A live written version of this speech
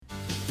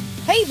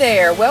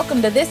there.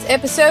 Welcome to this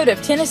episode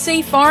of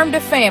Tennessee Farm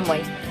to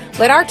Family.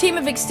 Let our team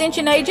of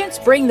extension agents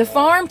bring the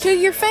farm to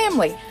your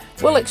family.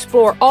 We'll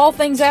explore all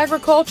things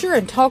agriculture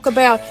and talk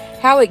about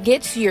how it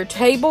gets to your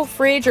table,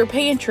 fridge, or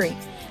pantry.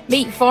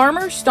 Meet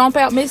farmers, stomp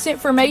out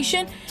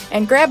misinformation,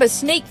 and grab a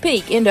sneak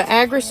peek into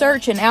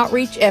agri-search and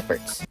outreach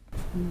efforts.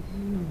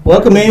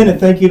 Welcome in, and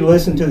thank you to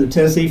listen to the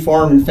Tennessee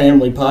Farm and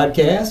Family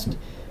podcast.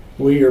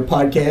 We are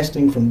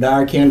podcasting from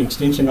Dyer County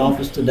Extension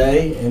Office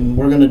today, and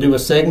we're going to do a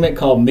segment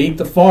called Meet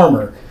the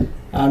Farmer.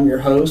 I'm your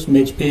host,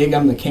 Mitch Pigg.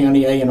 I'm the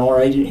County A&R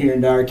agent here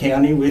in Dyer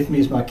County. With me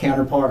is my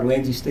counterpart,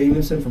 Lindsay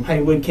Stevenson from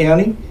Haywood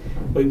County.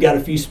 We've got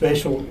a few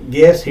special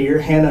guests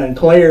here, Hannah and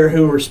Claire,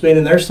 who are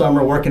spending their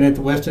summer working at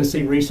the West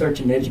Tennessee Research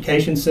and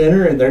Education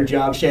Center, and they're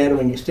job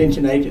shadowing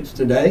extension agents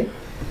today.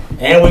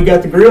 And we've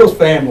got the Grills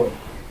family.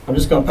 I'm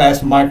just going to pass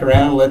the mic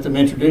around and let them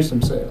introduce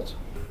themselves.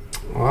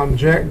 Well, I'm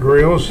Jack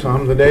Grills.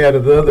 I'm the dad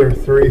of the other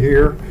three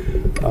here.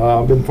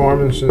 I've been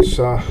farming since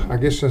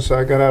since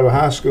I got out of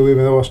high school.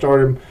 Even though I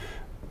started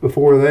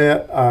before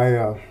that,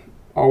 I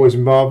always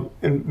been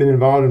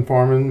involved in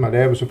farming. My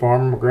dad was a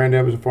farmer. My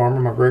granddad was a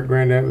farmer. My great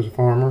granddad was a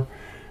farmer,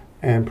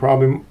 and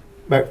probably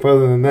back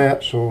further than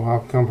that. So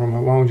I've come from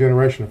a long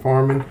generation of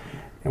farming,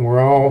 and we're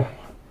all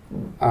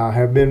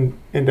have been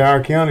in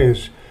Dyer County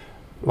as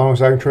long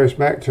as I can trace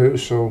back to.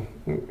 So,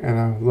 and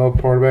I love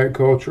part of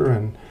agriculture,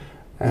 and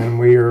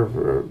we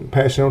are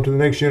passing on to the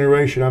next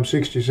generation. I'm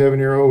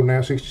 67-year-old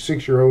now,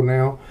 66-year-old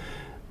now,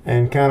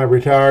 and kind of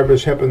retired, but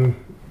it's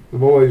helping the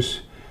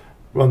boys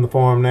run the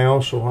farm now.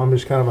 So I'm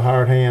just kind of a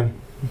hired hand.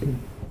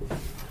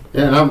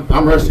 Yeah, and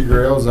I'm Rusty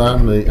Grills.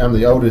 I'm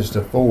the oldest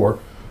of four.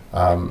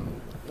 I'll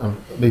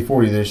be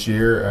 40 this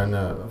year,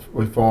 and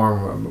we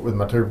farm with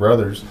my two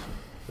brothers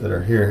that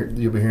are here.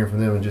 You'll be hearing from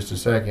them in just a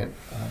second.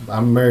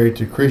 I'm married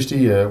to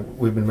Christy.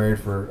 We've been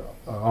married for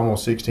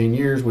almost 16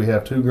 years. We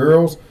have two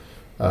girls.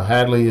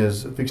 Hadley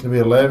is fixing to be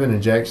 11,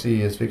 and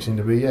Jaxie is fixing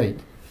to be 8.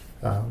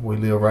 We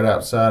live right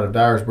outside of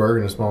Dyersburg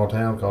in a small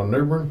town called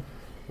New Bern.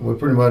 We're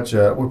pretty much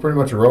a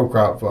row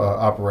crop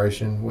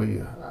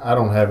operation. I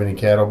don't have any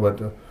cattle,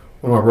 but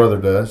my brother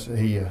does.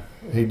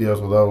 He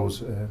deals with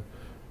those.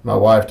 My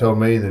wife told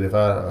me that if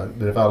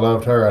I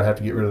loved her, I'd have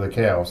to get rid of the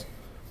cows.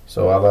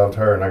 So I loved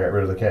her, and I got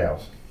rid of the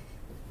cows.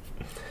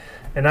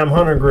 And I'm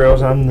Hunter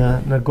Grills. I'm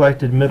the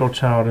neglected middle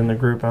child in the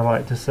group, I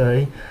like to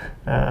say.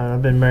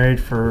 I've been married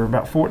for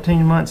about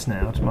 14 months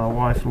now to my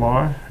wife,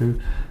 Laura, who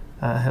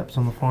helps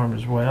on the farm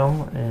as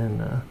well.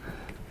 And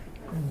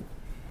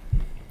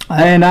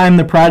I'm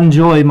the pride and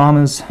joy,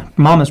 Mama's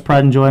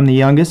pride and joy. I'm the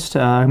youngest.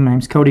 My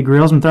name's Cody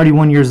Grills. I'm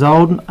 31 years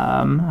old.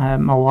 I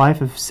have my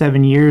wife of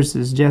 7 years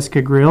is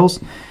Jessica Grills.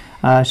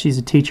 She's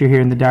a teacher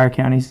here in the Dyer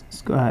County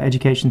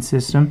education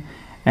system.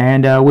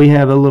 And we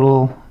have a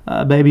little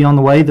baby on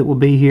the way that will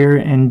be here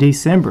in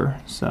December.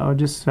 So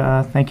just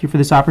thank you for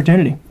this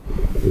opportunity.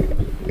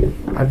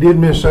 I did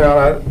miss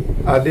out.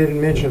 I didn't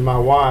mention my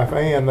wife,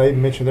 Ann. They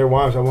mentioned their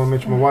wives. I want to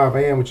mention my wife,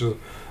 Ann, which is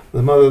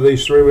the mother of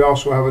these three. We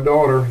also have a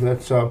daughter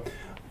that's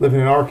living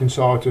in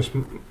Arkansas at this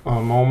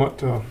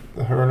moment. Her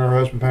and her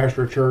husband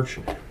pastor a church.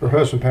 Her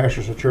husband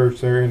pastors a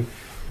church there in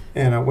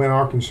Wynne,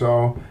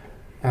 Arkansas.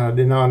 And I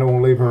did not want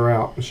to leave her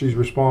out. She's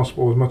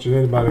responsible as much as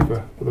anybody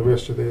for the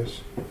rest of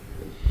this.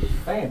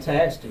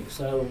 Fantastic.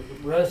 So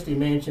Rusty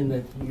mentioned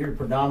that you're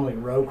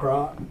predominantly row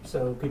crop.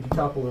 So could you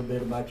talk a little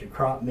bit about your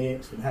crop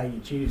mix and how you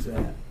choose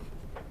that?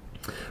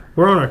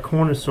 We're on a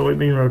corn and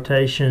soybean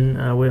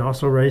rotation. We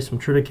also raise some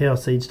triticale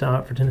seed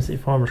stock for Tennessee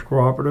Farmers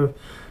Cooperative.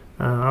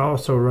 I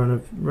also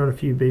run a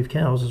few beef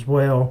cows as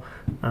well.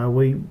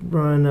 We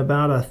run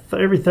about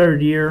every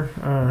third year,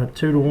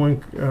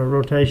 2-to-1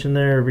 rotation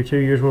there. Every 2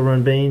 years we'll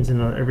run beans,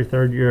 and every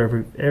third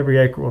year every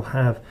acre will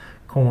have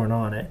corn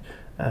on it.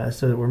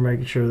 So that we're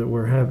making sure that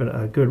we're having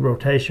a good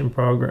rotation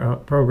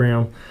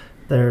program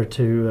there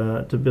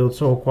to build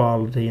soil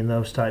quality and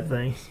those type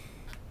things.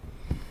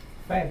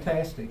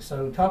 Fantastic.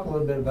 So talk a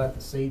little bit about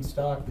the seed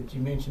stock that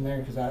you mentioned there,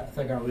 because I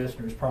think our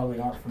listeners probably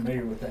aren't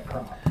familiar with that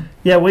crop.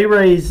 Yeah, we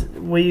raise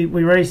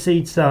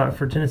seed stock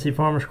for Tennessee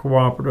Farmers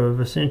Cooperative.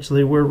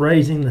 Essentially, we're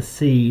raising the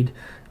seed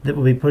that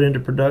will be put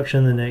into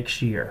production the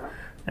next year.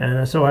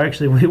 And so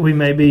actually we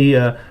may be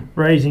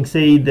raising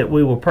seed that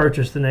we will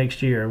purchase the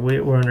next year.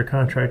 We're under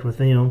contract with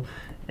them,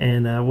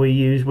 and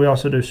we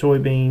also do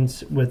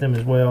soybeans with them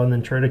as well, and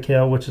then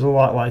triticale, which is a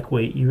lot like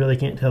wheat. You really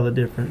can't tell the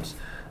difference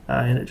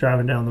in it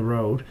driving down the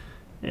road.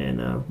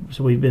 And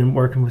so we've been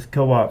working with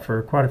co-op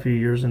for quite a few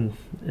years in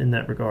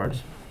that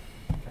regards.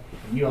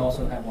 And you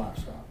also have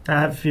livestock. I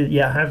have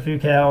a few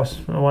cows.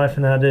 My wife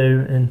and I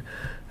do, and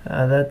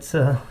that's.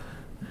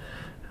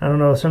 I don't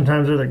know,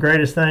 sometimes they're the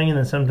greatest thing, and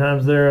then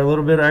sometimes they're a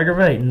little bit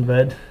aggravating,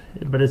 but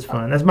it's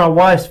fun. That's my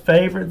wife's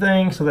favorite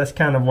thing, so that's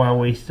kind of why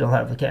we still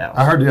have the cows.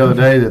 I heard the other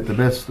day that the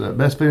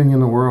best feeling in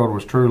the world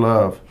was true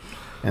love.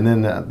 And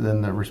then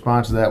the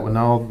response to that,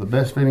 the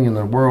best feeling in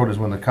the world is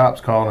when the cops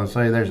call and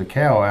say there's a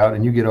cow out,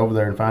 and you get over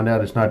there and find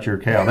out it's not your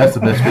cow. That's the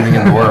best feeling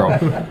in the world.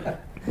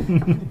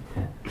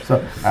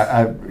 So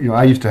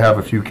I used to have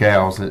a few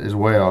cows as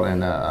well,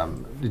 and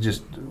it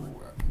just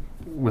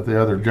with the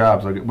other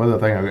jobs, other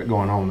thing I got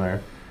going on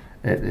there,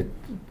 it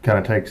kind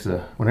of takes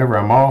whenever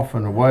I'm off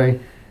and away,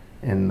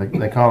 and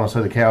they call and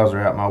say the cows are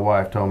out. My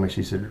wife told me,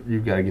 she said,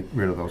 "You've got to get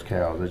rid of those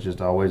cows." It's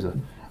just always a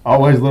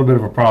little bit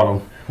of a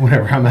problem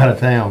whenever I'm out of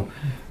town.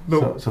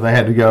 So they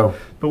had to go.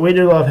 But we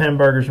do love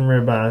hamburgers and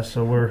ribeyes,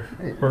 so we're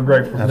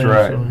grateful for That's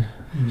them.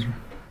 right.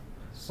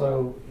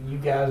 So you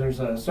guys,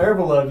 there's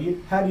several of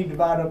you. How do you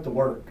divide up the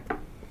work?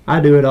 I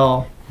do it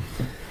all.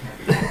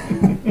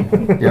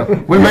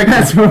 Yep. We make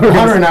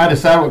Hunter and I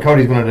decide what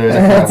Cody's going to do.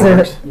 That's how it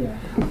works.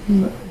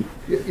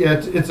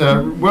 Yeah, it's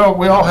well,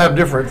 we all have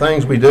different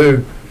things we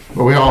do,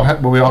 but we all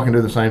can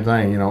do the same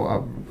thing. You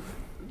know,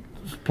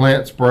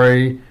 plant,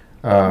 spray,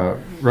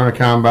 run a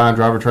combine,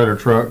 drive a trailer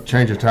truck,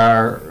 change a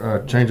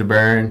tire, change a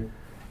bearing,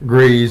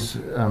 grease.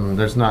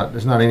 There's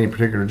not any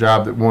particular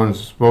job that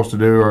one's supposed to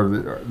do or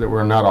that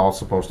we're not all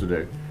supposed to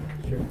do.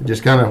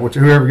 Just kind of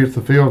whoever gets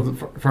the field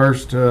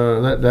first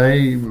that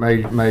day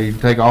may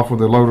take off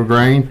with a load of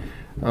grain,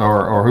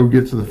 or who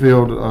gets to the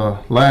field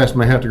last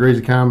may have to grease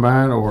a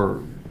combine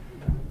or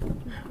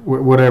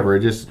whatever.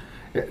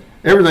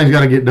 Everything's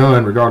got to get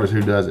done regardless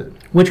who does it.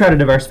 We try to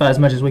diversify as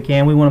much as we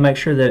can. We want to make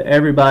sure that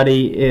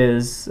everybody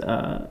is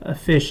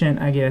efficient,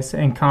 I guess,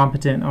 and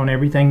competent on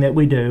everything that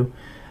we do.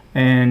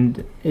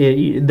 And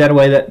that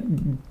way,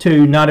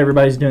 not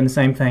everybody's doing the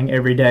same thing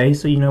every day.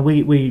 So,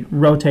 we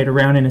rotate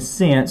around in a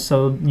sense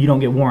so you don't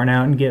get worn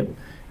out and get,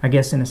 I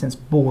guess, in a sense,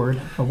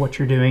 bored of what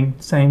you're doing,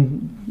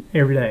 same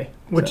every day.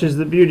 Which is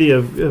the beauty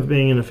of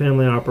being in a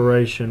family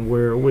operation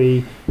where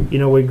we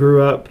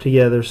grew up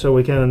together, so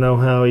we kind of know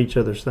how each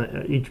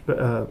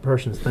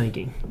person's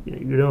thinking.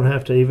 You don't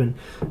have to even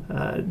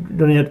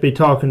be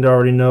talking to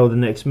already know the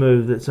next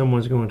move that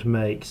someone's going to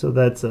make. So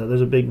there's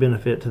a big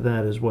benefit to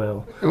that as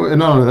well. And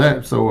not only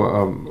that, so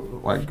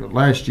like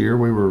last year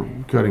we were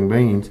cutting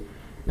beans,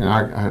 and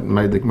I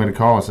made a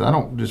call and said I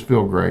don't just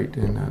feel great.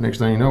 And next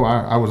thing you know,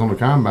 I was on the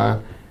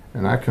combine.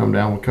 And I come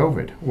down with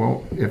COVID.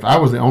 Well, if I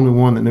was the only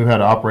one that knew how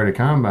to operate a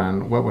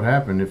combine, what would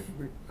happen if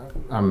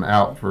I'm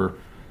out for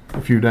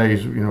a few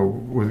days,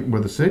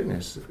 with a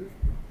sickness?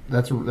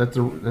 That's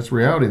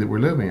reality that we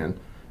live in.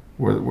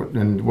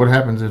 And what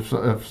happens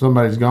if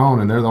somebody's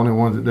gone and they're the only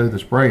ones that do the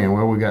spraying?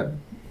 Well, we got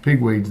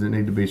pigweeds that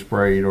need to be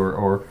sprayed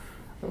or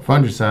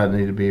fungicide that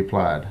need to be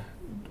applied.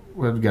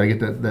 Well, we've got to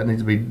get that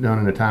needs to be done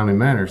in a timely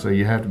manner. So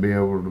you have to be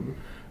able to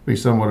be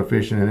somewhat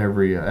efficient in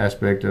every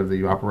aspect of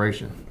the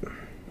operation.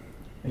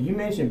 Now, you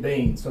mentioned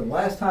beans. So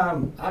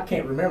I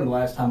can't remember the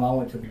last time I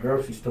went to the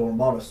grocery store and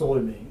bought a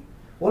soybean.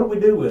 What do we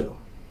do with them?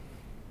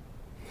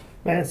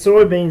 Man,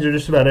 soybeans are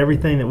just about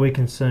everything that we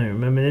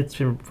consume. I mean, it's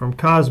from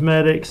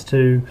cosmetics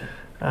to,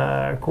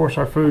 of course,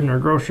 our food in our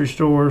grocery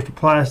stores to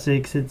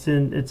plastics.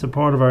 It's a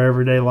part of our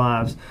everyday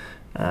lives.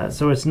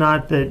 So it's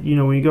not that, when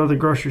you go to the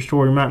grocery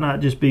store, you might not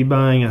just be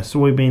buying a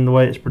soybean the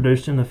way it's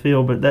produced in the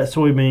field, but that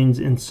soybean's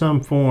in some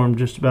form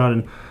just about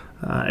in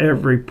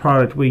every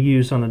product we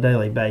use on a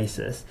daily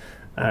basis.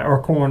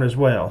 Or corn as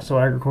well. So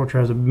agriculture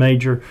has a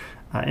major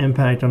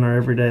impact on our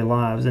everyday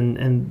lives,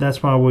 and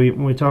that's why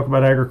when we talk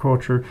about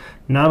agriculture,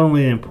 not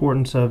only the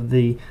importance to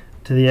the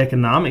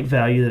economic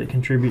value that it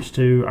contributes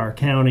to our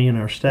county and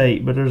our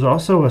state, but there's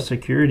also a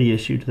security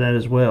issue to that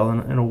as well.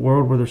 In a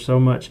world where there's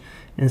so much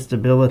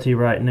instability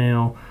right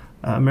now,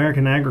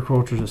 American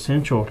agriculture is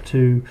essential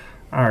to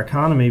our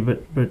economy,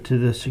 but to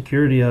the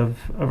security of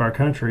our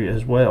country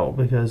as well,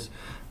 because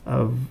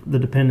of the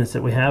dependence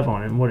that we have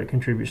on it and what it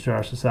contributes to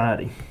our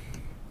society.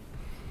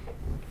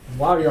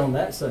 While you're on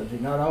that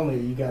subject, not only are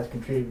you guys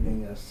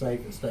contributing a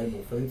safe and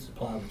stable food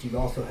supply, but you've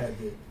also had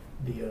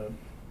the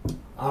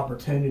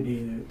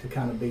opportunity to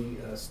kind of be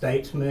a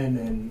statesman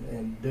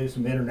and do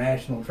some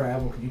international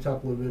travel. Could you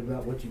talk a little bit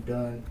about what you've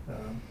done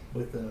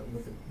with the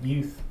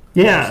youth?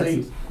 Yeah,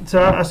 overseas?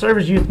 So I serve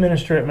as youth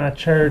minister at my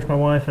church. My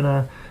wife and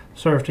I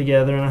serve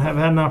together, and I have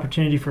had an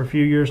opportunity for a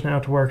few years now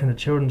to work in a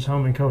children's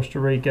home in Costa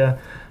Rica.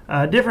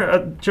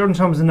 Different children's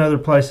homes in other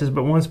places,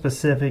 but one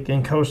specific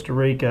in Costa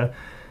Rica.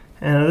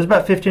 And there's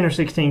about 15 or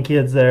 16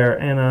 kids there,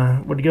 and I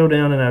would go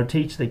down and I would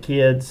teach the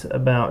kids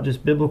about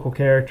just biblical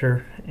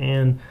character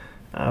and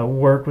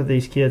work with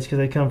these kids because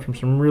they come from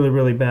some really,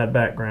 really bad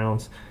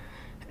backgrounds.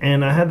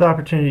 And I had the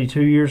opportunity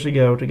 2 years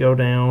ago to go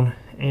down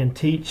and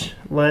teach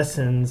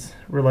lessons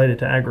related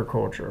to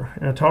agriculture.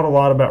 And I taught a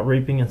lot about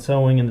reaping and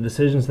sowing and the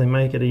decisions they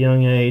make at a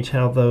young age,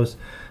 how those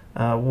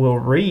will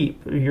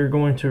reap. You're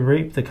going to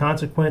reap the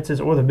consequences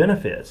or the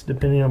benefits,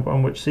 depending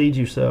on which seeds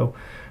you sow.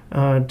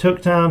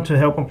 Took time to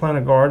help them plant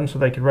a garden so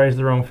they could raise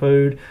their own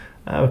food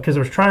because I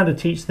was trying to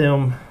teach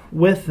them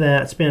with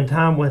that, spend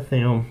time with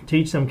them,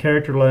 teach them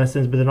character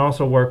lessons, but then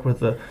also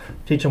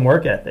teach them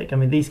work ethic. I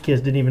mean, these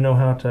kids didn't even know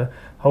how to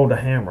hold a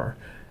hammer.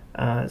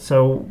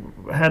 So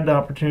I had the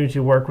opportunity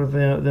to work with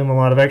them a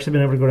lot. I've actually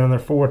been able to go down there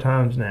 4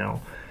 times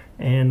now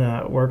and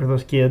work with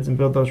those kids and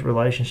build those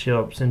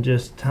relationships and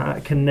just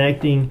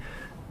connecting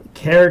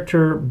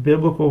character,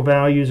 biblical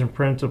values and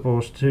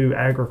principles to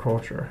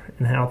agriculture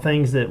and how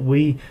things that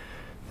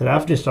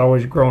I've just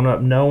always grown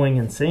up knowing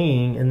and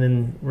seeing, and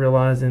then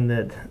realizing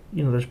that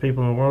there's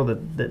people in the world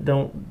that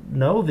don't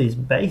know these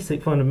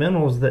basic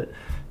fundamentals that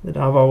that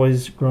I've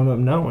always grown up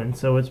knowing.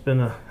 So it's been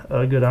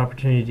a good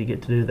opportunity to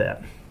get to do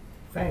that.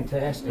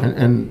 Fantastic.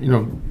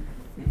 And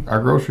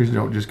our groceries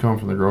don't just come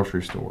from the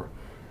grocery store.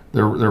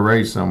 They're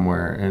raised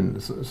somewhere,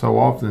 and so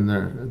often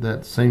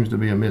that seems to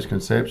be a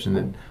misconception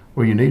that,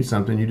 well, you need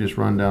something, you just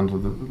run down to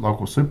the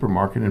local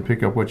supermarket and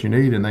pick up what you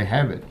need, and they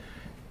have it.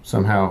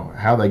 Somehow,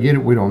 how they get it,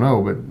 we don't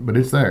know, but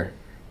it's there,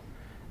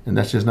 and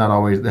that's just not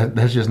always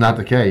that's just not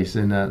the case.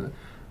 And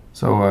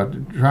so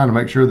trying to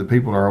make sure that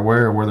people are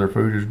aware of where their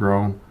food is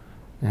grown,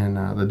 and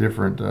the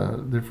different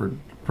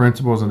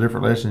principles and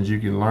different lessons you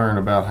can learn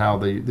about how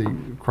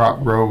the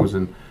crop grows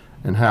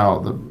and how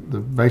the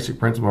basic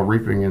principle of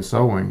reaping and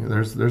sowing.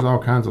 There's all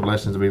kinds of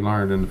lessons to be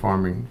learned in the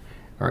farming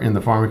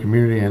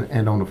community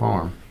and on the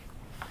farm.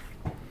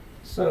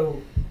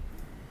 So,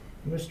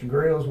 Mr.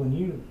 Grills, when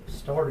you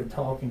started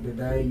talking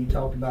today, you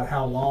talked about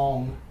how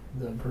long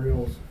the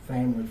Grills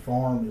family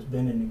farm has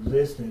been in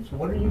existence.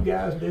 What are you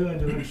guys doing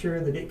to ensure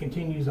that it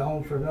continues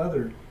on for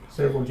another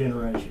several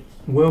generations?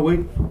 Well,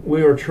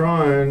 we are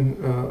trying,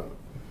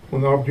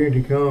 when the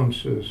opportunity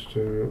comes, is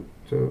to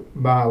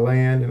buy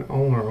land and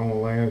own our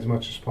own land as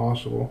much as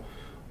possible.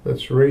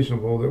 That's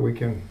reasonable, that we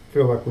can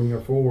feel like we can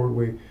afford.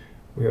 We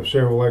have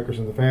several acres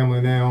in the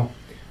family now.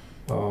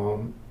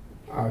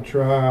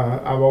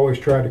 I've always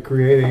tried to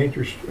create an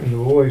interest in the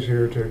boys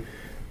here to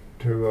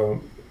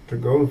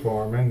go to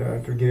farming,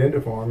 to get into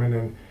farming.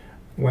 And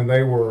when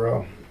they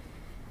were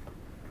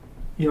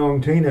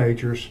young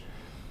teenagers,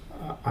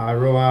 I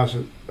realized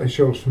that they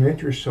showed some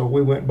interest, so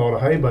we went and bought a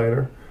hay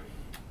baler.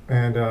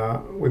 And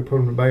we put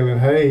them to baling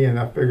hay, and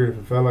I figured if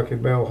a fella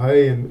could bale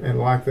hay and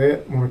like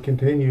that, want to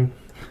continue,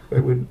 they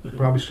would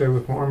probably stay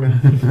with farming.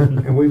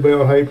 And we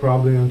baled hay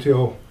probably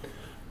until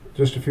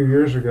just a few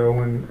years ago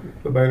when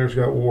the balers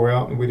got wore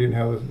out and we didn't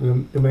have the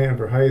demand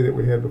for hay that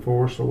we had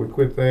before, so we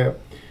quit that.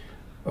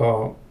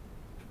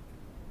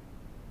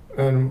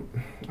 And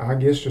I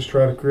guess just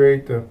try to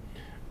create a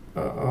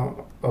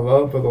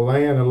love for the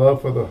land, a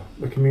love for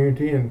the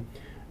community, and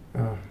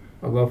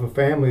a love for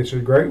family. It's a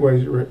great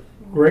way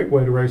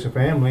to raise a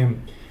family,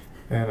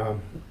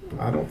 and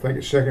I don't think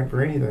it's second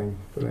for anything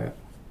for that.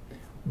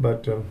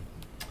 But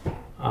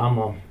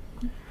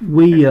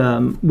We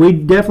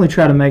definitely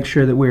try to make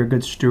sure that we are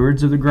good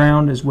stewards of the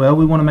ground as well.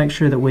 We want to make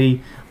sure that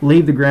we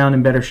leave the ground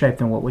in better shape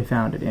than what we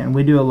found it in.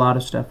 We do a lot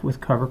of stuff with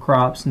cover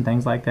crops and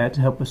things like that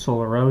to help with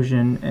soil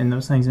erosion and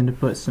those things, and to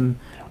put some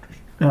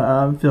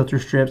filter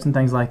strips and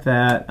things like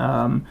that.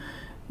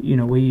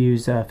 We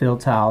use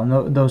field tile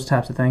and those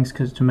types of things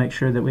to make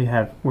sure that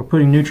we're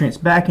putting nutrients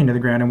back into the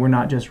ground and we're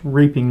not just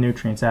reaping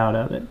nutrients out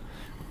of it.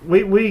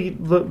 We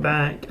look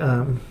back.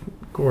 Of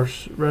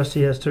course,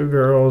 Rusty has 2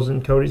 girls,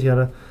 and Cody's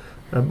got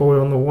a boy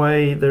on the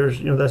way.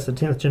 There's that's the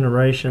 10th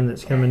generation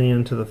that's coming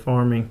into the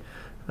farming.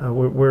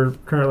 We're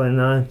currently in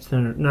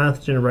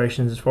ninth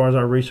generation as far as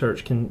our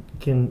research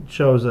can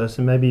shows us,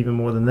 and maybe even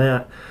more than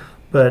that.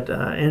 But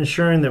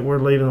ensuring that we're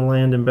leaving the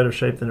land in better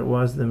shape than it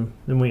was than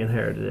we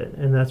inherited it.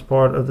 And that's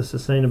part of the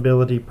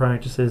sustainability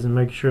practices, and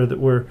making sure that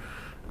we're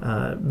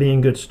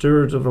being good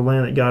stewards of the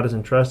land that God has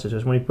entrusted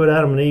us. When He put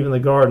Adam and Eve in the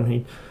garden,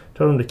 He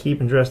told them to keep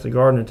and dress the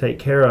garden and take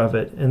care of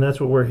it. And that's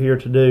what we're here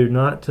to do,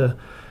 not to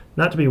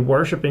be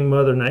worshiping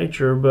Mother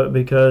Nature, but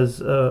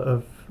because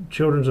of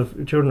children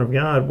of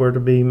God, we're to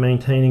be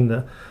maintaining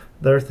the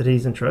earth that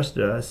He's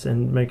entrusted us,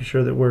 and making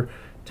sure that we're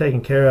taking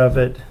care of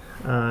it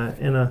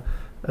in a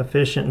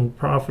efficient and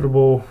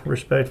profitable,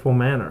 respectful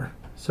manner.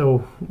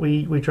 So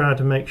we try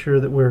to make sure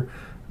that we're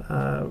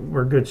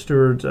good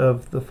stewards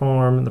of the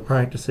farm and the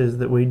practices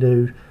that we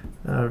do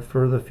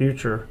for the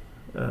future,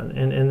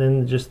 and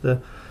then just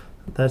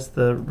that's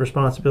the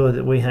responsibility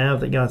that we have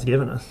that God's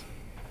given us.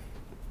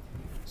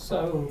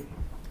 So,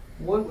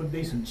 what would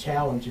be some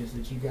challenges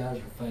that you guys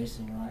are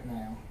facing right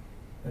now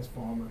as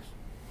farmers?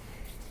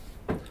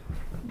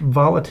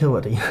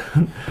 Volatility.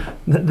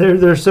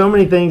 There's so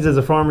many things as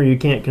a farmer you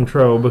can't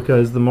control,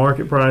 because the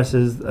market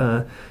prices,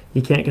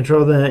 you can't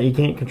control that. You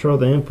can't control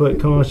the input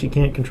costs. You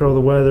can't control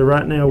the weather.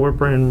 Right now we're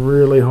praying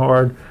really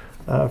hard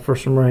for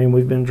some rain.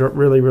 We've been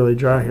really, really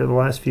dry here the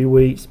last few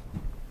weeks,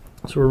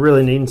 so we're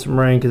really needing some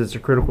rain because it's a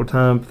critical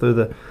time through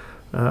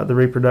the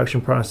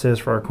reproduction process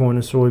for our corn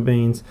and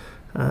soybeans.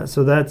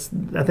 So that's,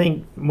 I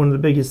think, one of the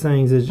biggest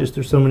things is just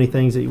there's so many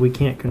things that we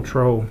can't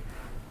control.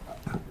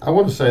 I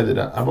want to say that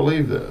I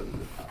believe that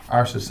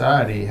our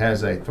society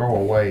has a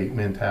throwaway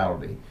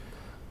mentality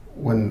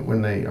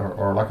when they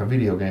are like a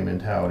video game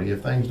mentality.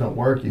 If things don't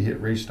work, you hit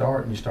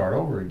restart and you start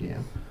over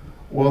again.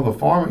 Well, the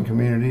farming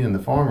community and the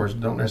farmers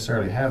don't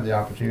necessarily have the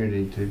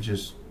opportunity to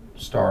just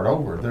start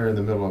over. They're in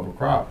the middle of a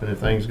crop, and if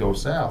things go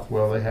south,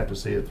 well, they have to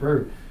see it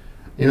through.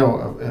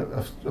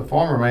 A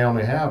farmer may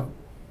only have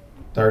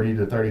 30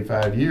 to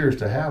 35 years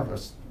to have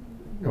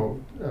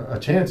a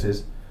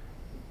chances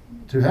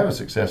to have a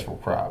successful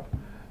crop.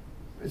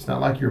 It's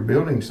not like you're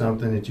building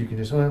something that you can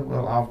just,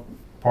 well, I'll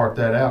part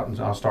that out and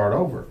I'll start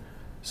over.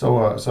 That's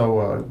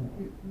a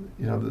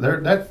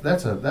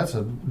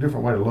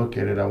different way to look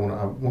at it. I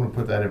want to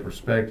put that in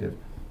perspective.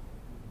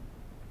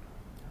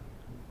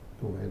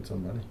 Go ahead,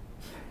 somebody.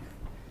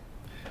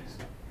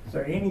 Is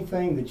there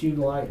anything that you'd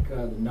like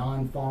the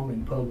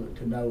non-farming public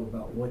to know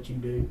about what you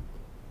do?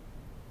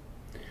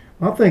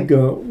 I think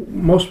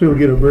most people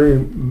get a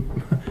very.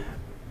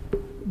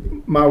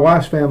 My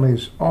wife's family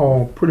is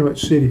all pretty much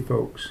city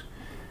folks,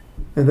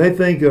 and they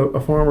think a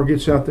farmer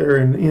gets out there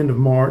in the end of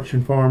March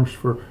and farms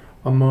for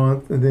a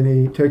month, and then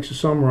he takes the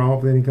summer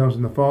off, then he comes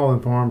in the fall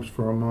and farms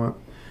for a month.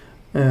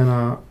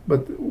 And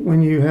but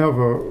when you have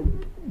a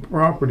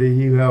property,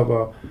 you have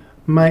a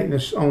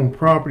maintenance on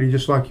property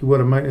just like you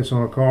would a maintenance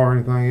on a car or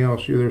anything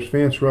else. There's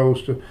fence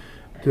rows to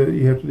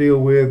you have to deal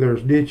with.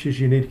 There's ditches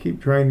you need to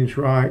keep drainage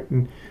right,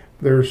 and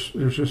there's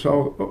just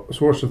all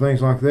sorts of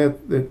things like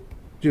that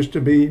just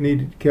to be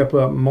needed kept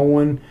up,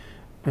 mowing,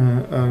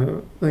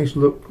 things to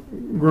look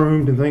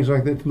groomed and things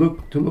like that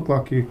to look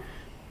like you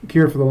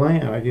care for the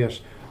land, I guess.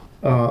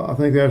 I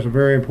think that's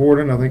very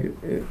important. I think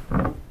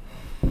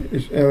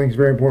it's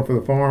very important for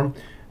the farm.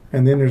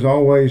 And then there's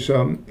always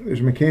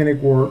there's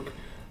mechanic work.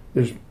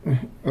 There's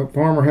a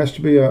farmer has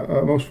to be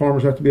most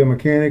farmers have to be a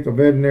mechanic, a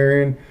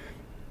veterinarian,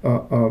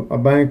 a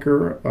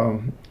banker,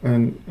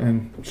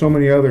 and so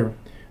many other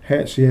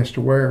hats he has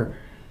to wear.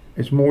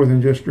 It's more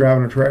than just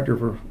driving a tractor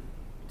for a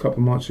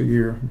couple months a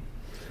year.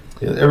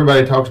 Yeah,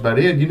 everybody talks about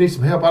it. You need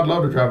some help. I'd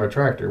love to drive a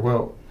tractor.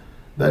 Well,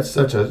 that's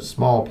such a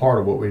small part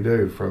of what we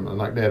do. From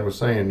like Dad was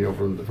saying,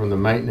 from the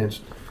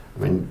maintenance. I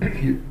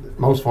mean,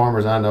 most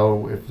farmers I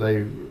know, if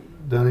they've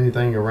done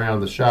anything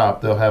around the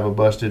shop, they'll have a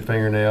busted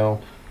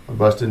fingernail, a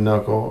busted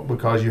knuckle,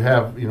 because you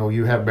have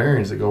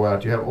bearings that go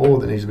out, you have oil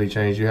that needs to be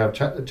changed, you have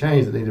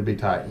chains that need to be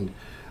tightened,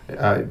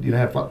 you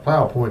have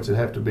plow points that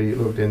have to be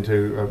looked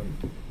into,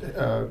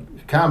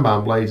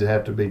 combine blades that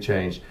have to be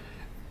changed,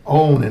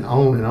 on and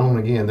on and on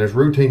again. There's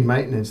routine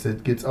maintenance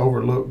that gets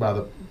overlooked by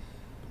the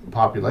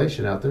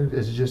population out there.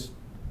 It's just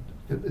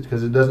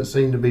because it doesn't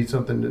seem to be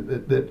something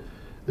that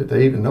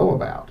they even know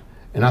about.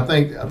 And I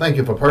think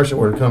if a person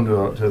were to come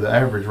to the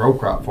average row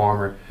crop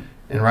farmer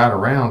and ride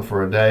around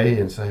for a day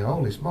and say,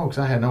 "Holy smokes,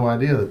 I had no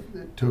idea that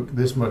it took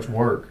this much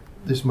work,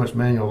 this much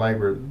manual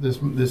labor,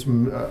 this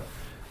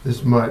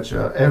much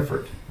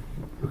effort,"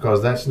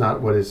 because that's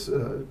not what is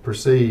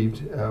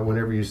perceived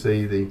whenever you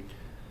see the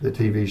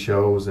TV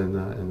shows and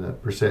the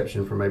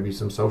perception from maybe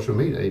some social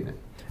media even.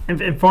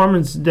 And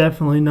farming's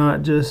definitely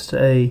not just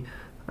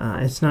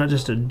it's not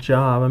just a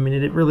job. I mean,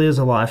 it really is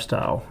a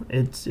lifestyle.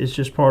 It's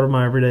just part of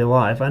my everyday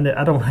life. I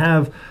don't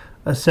have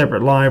a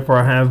separate life where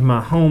I have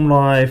my home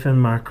life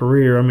and my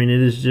career. I mean,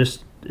 it's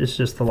just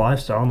the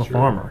lifestyle. I'm a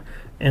farmer,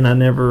 and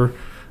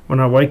when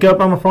I wake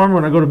up, I'm a farmer.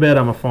 When I go to bed,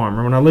 I'm a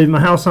farmer. When I leave my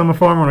house, I'm a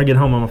farmer. When I get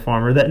home, I'm a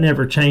farmer. That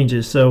never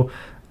changes. So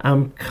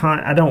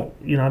I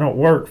don't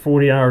work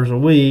 40 hours a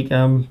week.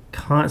 I'm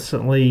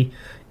constantly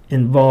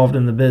involved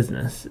in the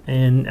business,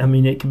 and I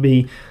mean, it could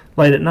be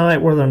late at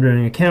night, whether I'm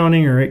doing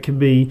accounting, or it could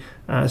be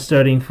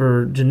studying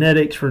for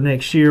genetics for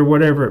next year,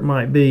 whatever it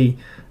might be.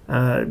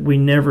 We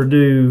never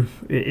do.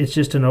 It's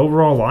just an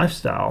overall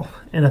lifestyle,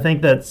 and I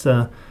think that's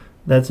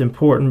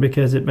important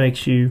because it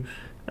makes you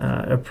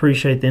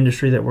appreciate the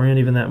industry that we're in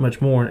even that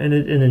much more, and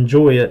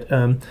enjoy it.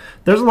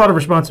 There's a lot of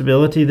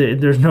responsibility.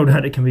 There's no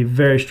doubt it can be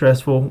very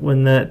stressful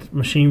when that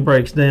machine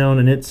breaks down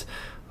and it's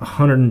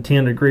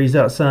 110 degrees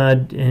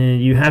outside,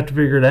 and you have to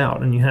figure it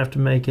out, and you have to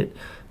make it.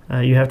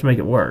 You have to make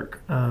it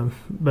work,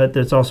 but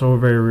that's also a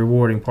very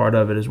rewarding part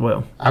of it as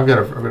well. I've got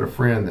a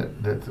friend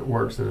that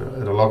works at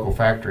a local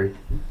factory,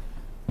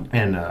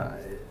 and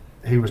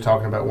he was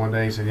talking about one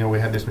day. He said,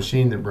 we had this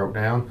machine that broke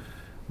down,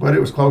 but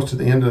it was close to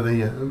the end of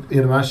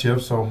my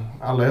shift, so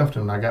I left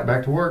and I got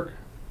back to work.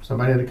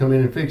 Somebody had to come in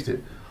and fix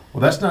it.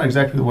 Well, that's not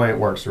exactly the way it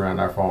works around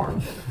our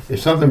farm. If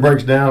something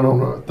breaks down on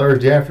a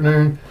Thursday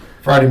afternoon,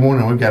 Friday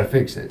morning we've got to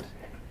fix it,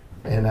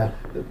 and.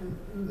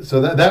 So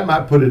that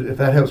might put it, if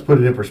that helps put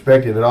it in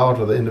perspective at all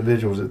to the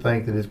individuals that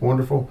think that it's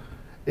wonderful.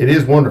 It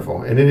is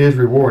wonderful and it is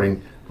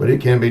rewarding, but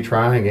it can be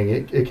trying and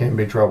it can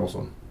be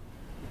troublesome.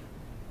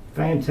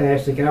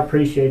 Fantastic. I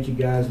appreciate you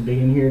guys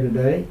being here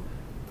today.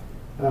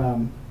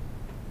 To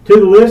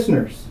the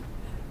listeners,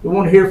 we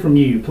want to hear from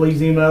you.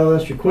 Please email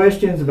us your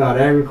questions about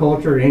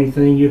agriculture or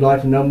anything you'd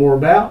like to know more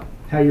about,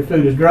 how your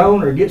food is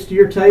grown or gets to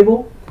your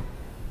table.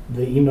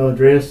 The email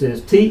address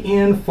is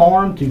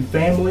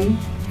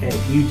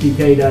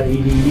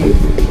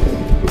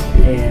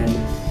tnfarmtofamily@utk.edu. And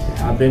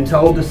I've been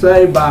told to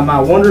say by my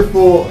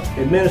wonderful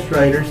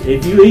administrators,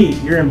 if you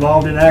eat, you're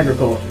involved in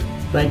agriculture.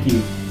 Thank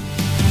you.